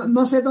uno,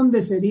 no sé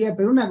dónde sería,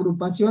 pero una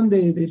agrupación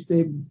de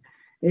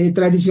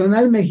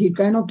tradicional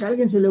mexicano que a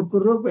alguien se le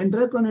ocurrió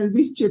entrar con el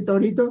pinche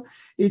torito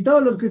y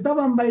todos los que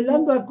estaban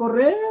bailando a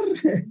correr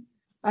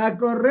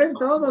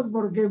todos,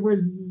 porque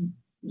pues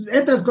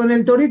entras con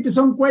el torito y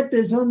son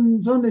cohetes,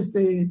 son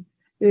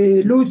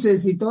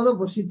luces y todo,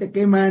 por si te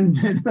queman.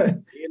 Sí,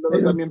 luego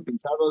están bien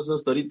pensados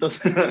esos toritos.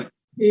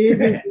 Sí.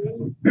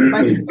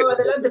 Panchito,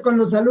 adelante con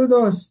los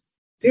saludos.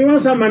 Sí,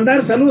 vamos a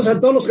mandar saludos a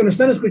todos los que nos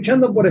están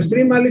escuchando por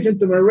stream, Listen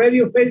to My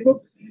Radio,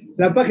 Facebook,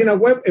 la página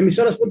web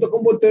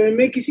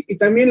emisoras.com.mx y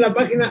también la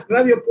página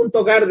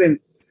radio.garden.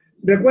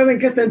 Recuerden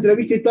que esta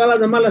entrevista y todas las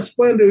demás las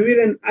pueden revivir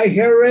en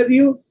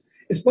iHeartRadio,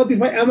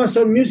 Spotify,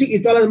 Amazon Music y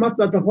todas las demás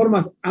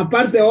plataformas.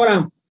 Aparte,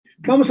 ahora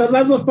vamos a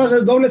dar 2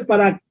 pases dobles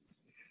para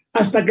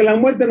hasta que la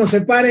muerte nos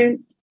separe,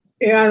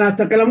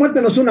 hasta que la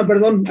muerte nos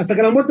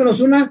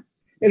una,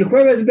 el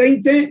jueves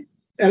 20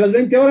 a las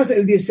 20 horas,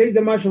 el 16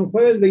 de marzo, el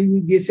jueves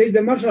 16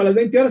 de marzo a las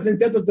 20 horas en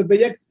Teatro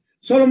Tepeyac.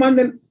 Solo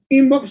manden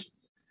inbox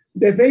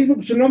de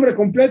Facebook su nombre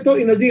completo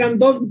y nos digan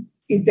 2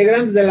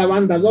 integrantes de la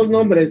banda, 2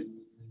 nombres.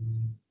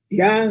 Y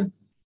ya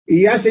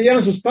se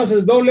llevan sus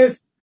pases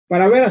dobles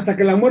para ver hasta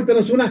que la muerte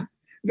nos una.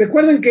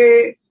 Recuerden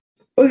que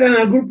oigan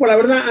al grupo, la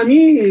verdad, a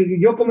mí,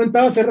 yo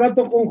comentaba hace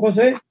rato con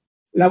José,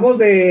 la voz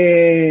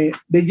de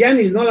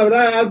Janis, ¿no? La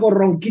verdad, algo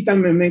ronquita,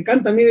 me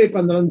encanta a mí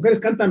cuando las mujeres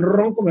cantan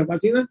ronco, me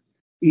fascina,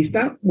 y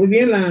está muy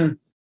bien la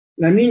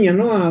niña,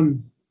 ¿no?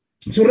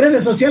 Sus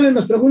redes sociales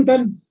nos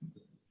preguntan.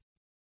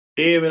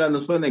 Sí, mira,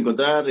 nos pueden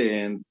encontrar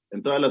en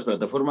todas las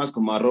plataformas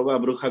como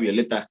 @Bruja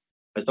Violeta.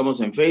 Estamos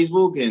en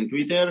Facebook, en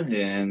Twitter,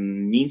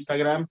 en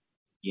Instagram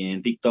y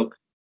en TikTok.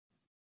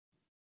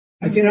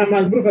 Así nada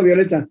más, Bruja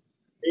Violeta.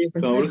 Sí,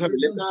 como Bruja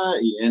Violeta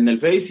y en el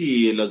Face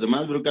y los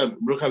demás,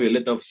 Bruja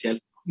Violeta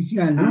Oficial.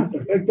 Oficial, ¿no?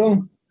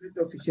 Perfecto.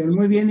 Oficial,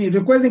 muy bien. Y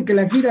recuerden que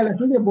la gira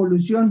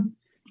Evolución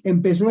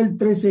empezó el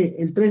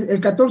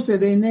 14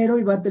 de enero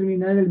y va a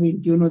terminar el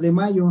 21 de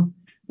mayo.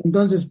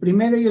 Entonces,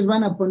 primero ellos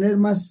van a poner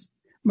más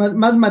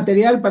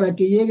material para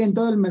que lleguen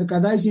todo el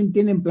merchandising,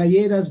 tienen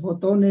playeras,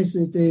 fotones,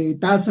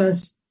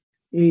 tazas,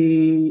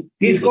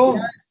 disco.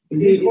 El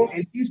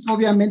disco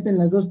obviamente en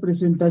las 2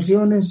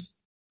 presentaciones.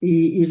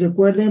 Y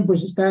recuerden,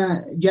 pues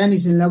está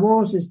Janis en la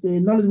voz,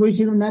 no les voy a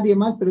decir nadie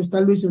más, pero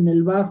está Luis en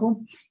el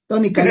bajo,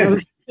 Tony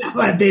Calabria en la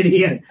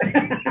batería.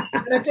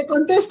 Para que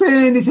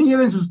contesten y se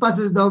lleven sus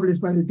pases dobles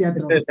para el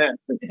teatro.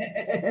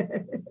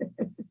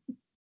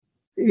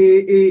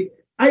 y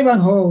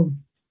Ivanhoe.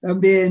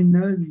 también,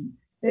 ¿no?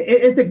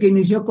 Este que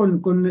inició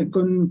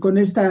con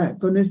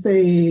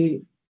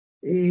este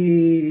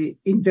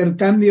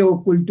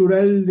intercambio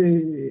cultural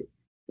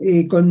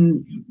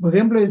por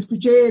ejemplo,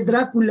 escuché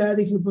Drácula,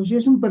 dije, pues sí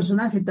es un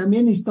personaje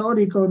también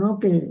histórico, ¿no?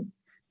 Que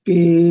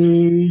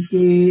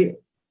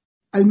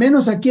al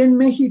menos aquí en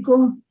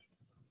México,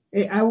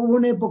 hubo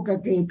una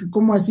época que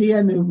cómo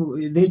hacían,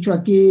 de hecho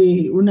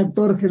aquí un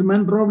actor,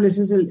 Germán Robles,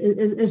 es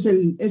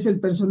el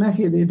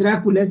personaje de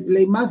Drácula, es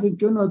la imagen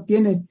que uno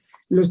tiene,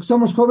 los que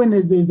somos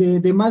jóvenes desde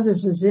de más de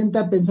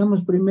 60,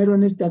 pensamos primero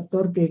en este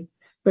actor que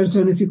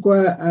personificó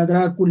a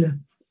Drácula.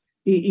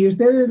 Y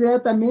ustedes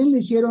ya también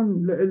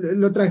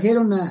lo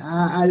trajeron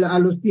a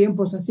los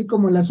tiempos, así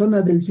como la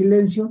zona del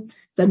silencio,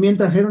 también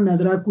trajeron a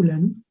Drácula,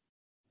 ¿no?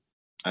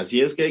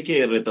 Así es que hay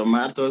que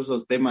retomar todos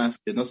esos temas,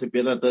 que no se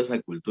pierda toda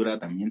esa cultura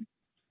también.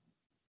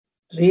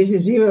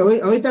 Sí.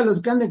 Ahorita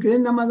los que han de creer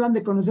nada más han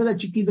de conocer a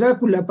Chiqui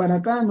Drácula para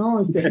acá, ¿no?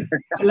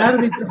 Al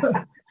árbitro,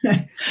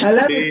 al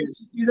árbitro Sí,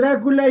 Chiqui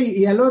Drácula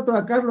y al otro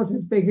a Carlos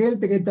Espejel,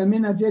 que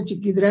también hacía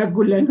Chiqui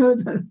Drácula, ¿no?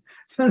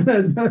 Son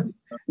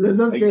los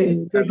dos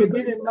hay que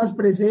tienen más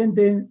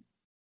presente.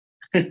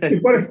 Y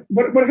por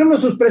ejemplo,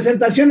 sus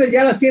presentaciones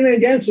ya las tienen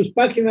ya en sus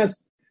páginas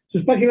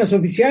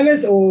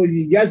oficiales, o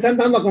ya están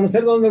dando a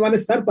conocer dónde van a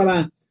estar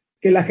para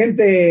que la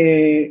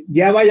gente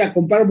ya vaya a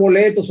comprar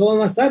boletos o dónde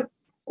van a estar,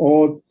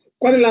 o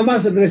cuál es la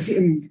más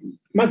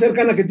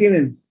cercana que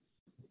tienen.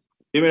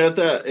 Sí, mira,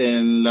 ahorita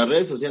en las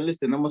redes sociales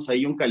tenemos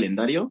ahí un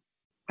calendario.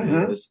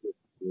 Ajá.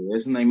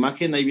 Es una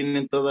imagen, ahí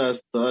vienen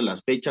todas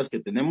las fechas que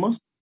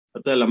tenemos.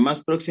 Ahorita la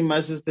más próxima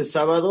es este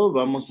sábado,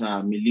 vamos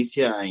a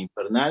Milicia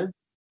Infernal,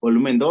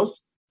 volumen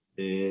 2.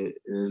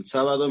 El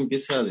sábado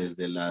empieza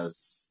desde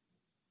las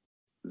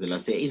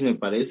 6, me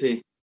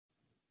parece.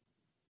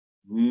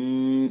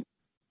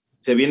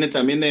 Se viene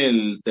también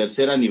el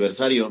tercer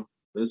aniversario,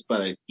 es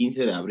para el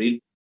 15 de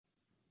abril.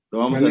 Lo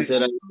vamos a Vale,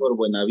 hacer ahí por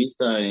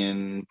Buenavista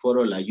en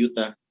Foro La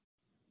Yuta.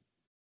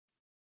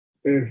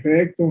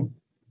 perfecto.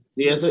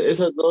 Sí,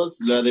 esas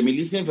dos, la de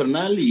Milicia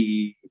Infernal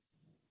y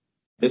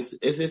es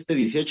este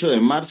 18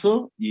 de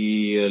marzo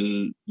y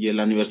el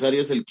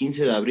aniversario es el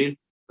 15 de abril.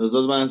 Los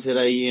dos van a ser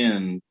ahí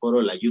en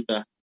Foro La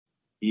Yuta.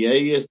 Y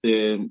ahí,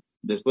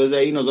 después de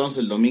ahí nos vamos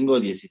el domingo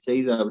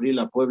 16 de abril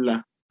a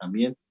Puebla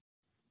también.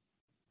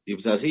 Y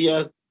pues así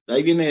ya,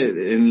 ahí viene,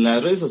 en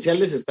las redes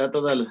sociales está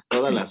todas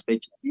las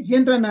fechas. Y si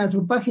entran a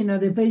su página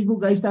de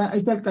Facebook, ahí está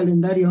el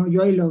calendario.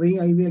 Yo ahí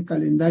vi el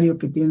calendario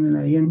que tienen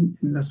ahí en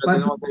las Ya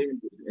páginas. tenemos ahí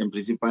en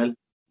principal.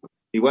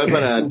 Igual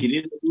para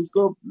adquirir el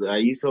disco,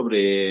 ahí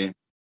sobre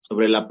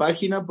la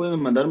página pueden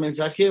mandar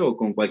mensaje o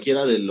con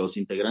cualquiera de los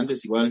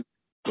integrantes igual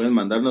pueden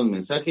mandarnos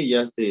mensaje,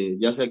 ya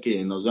sea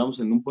que nos veamos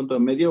en un punto de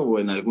medio o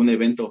en algún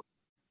evento.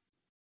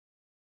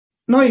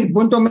 No, y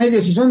punto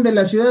medio, si son de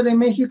la Ciudad de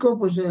México,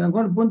 pues a lo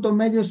mejor punto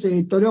medio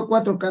se toreó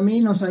Cuatro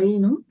Caminos ahí,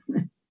 ¿no?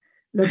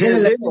 Lo que era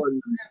Sí, o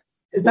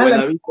está en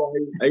la vista,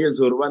 ahí en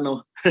su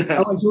urbano. el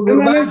Ándale,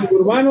 suburbano, sí,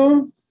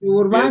 suburbano. Sí,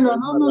 suburbano, es no,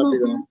 más no, no,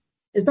 rápido.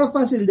 está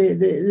fácil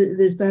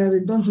de estar.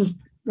 Entonces,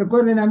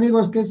 recuerden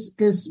amigos que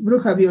es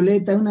Bruja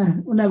Violeta,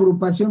 una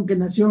agrupación que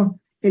nació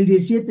el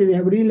 17 de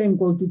abril en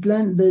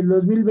Cuautitlán, del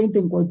 2020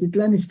 en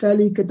Cuautitlán,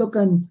 Izcalli, que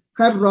tocan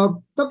hard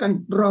rock,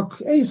 tocan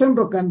rock, ellos son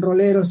rock and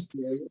rolleros.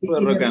 Fue Y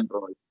rock and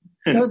roll.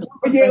 son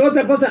Oye,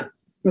 otra cosa,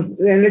 pues,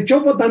 en el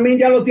Chopo también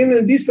ya lo tienen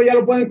el disco, ya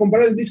lo pueden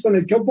comprar el disco en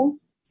el Chopo.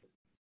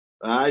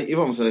 Ay,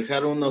 íbamos a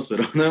dejar unos,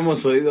 pero no hemos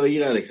podido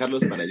ir a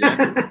dejarlos para allá.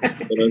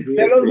 Pero sí,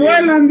 Se los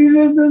vuelan,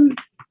 dices,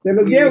 se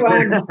los sí.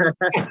 llevan.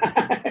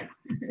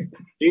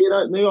 Sí,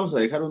 no íbamos a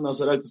dejar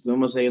unos horas que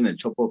estuvimos ahí en el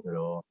Chopo,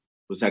 pero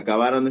pues se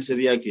acabaron ese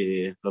día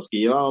que los que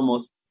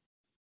llevábamos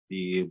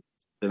y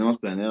tenemos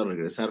planeado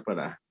regresar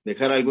para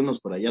dejar algunos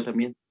por allá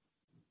también.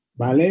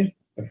 Vale,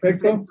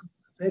 perfecto.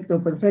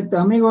 Perfecto.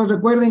 Amigos,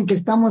 recuerden que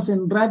estamos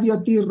en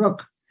Radio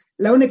T-Rock,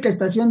 la única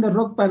estación de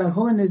rock para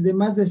jóvenes de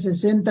más de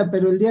 60,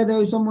 pero el día de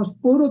hoy somos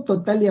puro,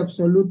 total y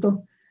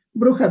absoluto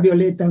Bruja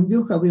Violeta,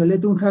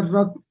 un hard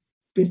rock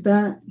que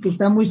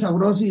está muy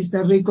sabroso y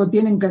está rico.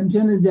 Tienen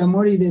canciones de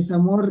amor y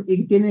desamor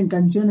y tienen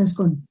canciones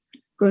con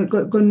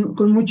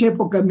mucha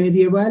época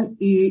medieval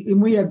y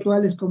muy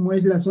actuales como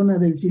es La Zona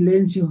del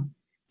Silencio.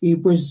 Y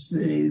pues,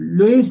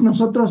 Luis,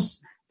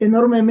 nosotros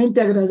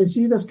enormemente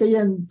agradecidos que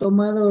hayan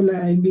tomado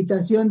la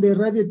invitación de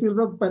Radio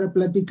T-Rock para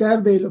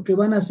platicar de lo que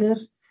van a hacer,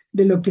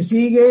 de lo que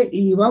sigue,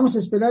 y vamos a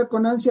esperar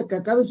con ansia que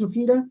acabe su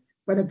gira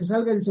para que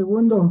salga el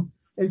segundo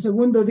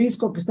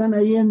disco que están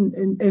ahí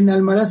en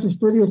Almaraz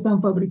Studio,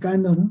 están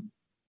fabricando, ¿no?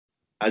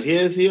 Así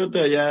es, sí,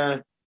 ahorita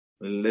ya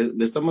le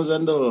estamos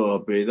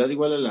dando prioridad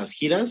igual a las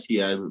giras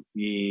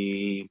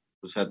y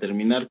pues a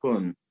terminar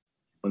con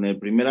el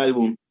primer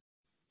álbum.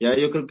 Ya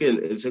yo creo que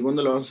el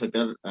segundo lo vamos a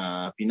sacar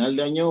a final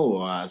de año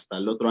o hasta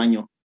el otro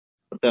año.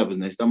 Ahorita pues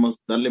necesitamos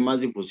darle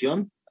más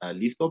difusión al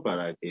disco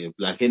para que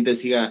la gente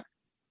siga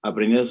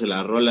aprendiéndose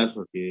las rolas,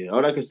 porque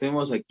ahora que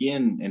estemos aquí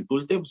en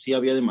Tulte, pues sí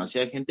había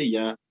demasiada gente y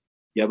ya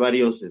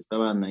varios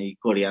estaban ahí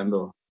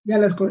coreando. Ya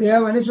las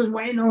coreaban, eso es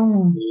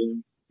bueno.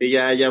 Y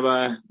ya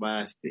va,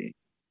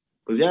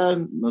 pues ya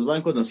nos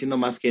van conociendo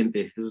más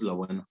gente, eso es lo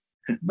bueno.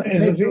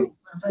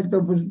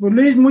 Perfecto. Pues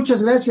Luis,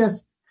 muchas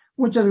gracias.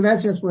 Muchas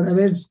gracias por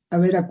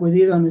haber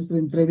acudido a nuestra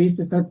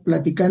entrevista, estar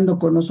platicando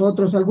con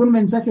nosotros. ¿Algún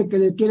mensaje que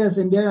le quieras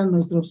enviar a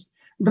nuestros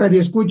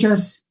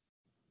radioescuchas?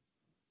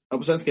 No,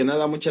 pues antes que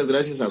nada, muchas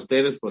gracias a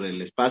ustedes por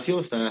el espacio,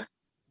 está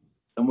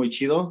muy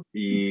chido.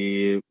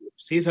 Y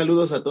sí,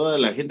 saludos a toda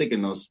la gente que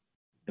nos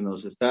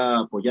está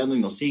apoyando y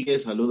nos sigue.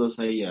 Saludos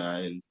ahí a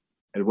el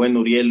buen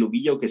Uriel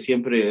Luguillo, que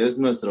siempre es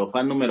nuestro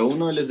fan número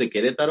 1, él es de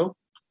Querétaro.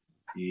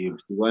 Y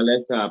pues, igual a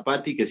esta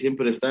Patti, que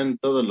siempre está en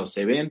todos los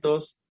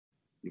eventos.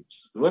 Y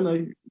pues, bueno,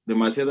 hay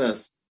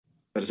demasiadas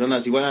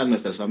personas, igual a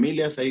nuestras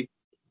familias, hay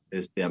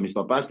a mis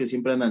papás que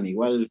siempre andan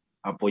igual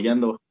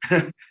apoyando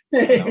a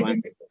la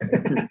banda.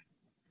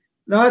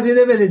 No, así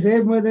debe de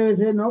ser,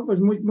 ¿no?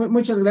 Pues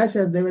muchas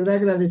gracias, de verdad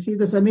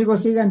agradecidos.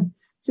 Amigos,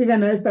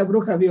 sigan a esta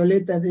Bruja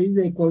Violeta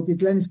desde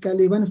Cuautitlán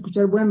Izcalli, van a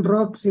escuchar buen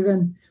rock,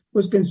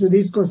 busquen su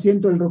disco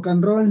Siento el Rock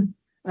and Roll,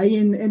 ahí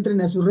entren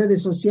a sus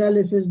redes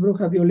sociales, es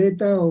Bruja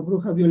Violeta o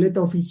Bruja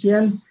Violeta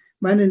Oficial,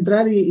 van a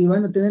entrar y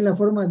van a tener la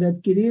forma de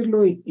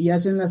adquirirlo y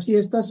hacen las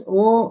fiestas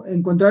o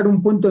encontrar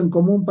un punto en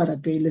común para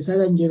que les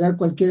hagan llegar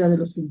cualquiera de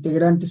los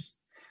integrantes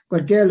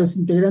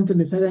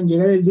les hagan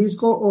llegar el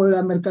disco o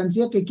la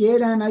mercancía que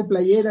quieran. Hay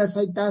playeras,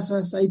 hay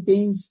tazas, hay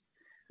pins,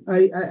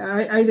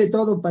 hay de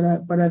todo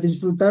para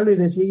disfrutarlo y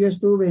decir yo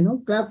estuve,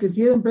 ¿no? Claro que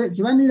siempre,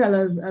 si van a ir a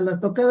las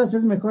tocadas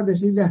es mejor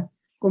decir ya,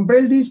 compré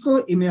el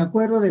disco y me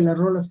acuerdo de las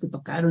rolas que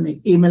tocaron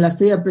y me las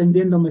estoy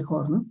aprendiendo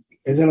mejor, ¿no?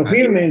 Que se lo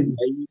firmen.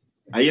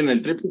 Ahí en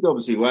el tríptico,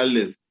 pues igual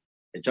les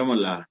echamos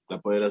la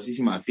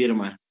poderosísima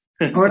firma.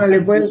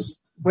 Órale,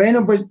 pues,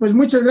 bueno, pues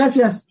muchas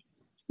gracias.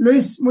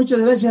 Luis, muchas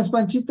gracias.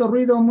 Panchito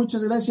Ruido,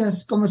 muchas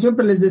gracias. Como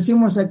siempre les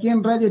decimos aquí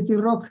en Radio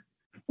T-Rock,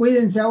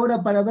 cuídense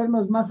ahora para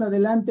vernos más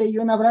adelante y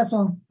un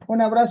abrazo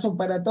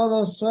para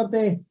todos.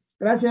 Suerte.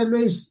 Gracias,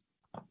 Luis.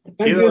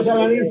 Gracias,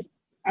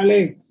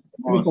 Ale.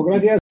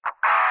 Gracias.